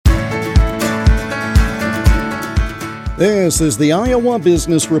This is the Iowa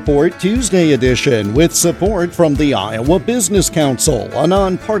Business Report Tuesday edition with support from the Iowa Business Council, a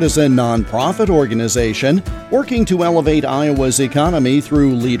nonpartisan nonprofit organization working to elevate Iowa's economy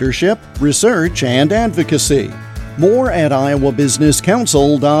through leadership, research, and advocacy. More at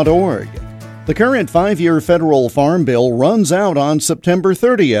iowabusinesscouncil.org. The current 5-year federal farm bill runs out on September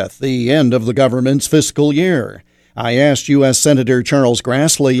 30th, the end of the government's fiscal year. I asked U.S. Senator Charles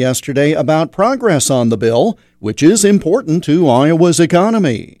Grassley yesterday about progress on the bill, which is important to Iowa's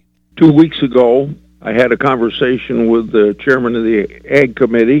economy. 2 weeks ago, I had a conversation with the chairman of the Ag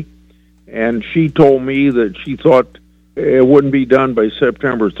Committee, and she told me that she thought it wouldn't be done by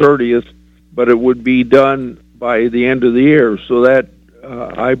September 30th, but it would be done by the end of the year. So that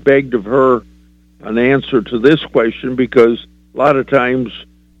I begged of her an answer to this question, because a lot of times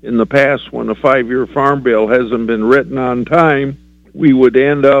in the past, when a 5-year farm bill hasn't been written on time, we would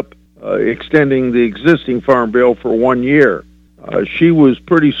end up extending the existing farm bill for 1 year. She was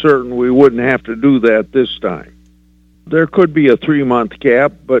pretty certain we wouldn't have to do that this time. There could be a 3-month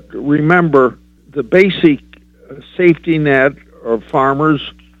gap, but remember, the basic safety net of farmers,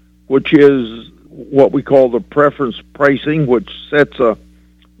 which is what we call the preference pricing, which sets a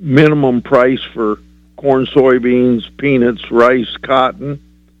minimum price for corn, soybeans, peanuts, rice, cotton,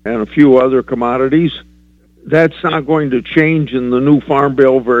 and a few other commodities. That's not going to change in the new farm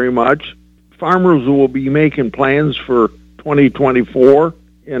bill very much. Farmers will be making plans for 2024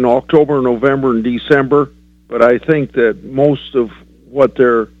 in October, November, and December, but I think that most of what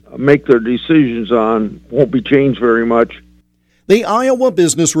they make their decisions on won't be changed very much. The Iowa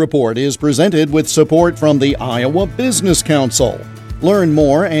Business Report is presented with support from the Iowa Business Council. Learn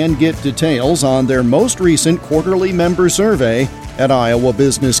more and get details on their most recent quarterly member survey at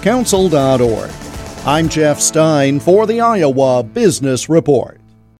iowabusinesscouncil.org. I'm Jeff Stein for the Iowa Business Report.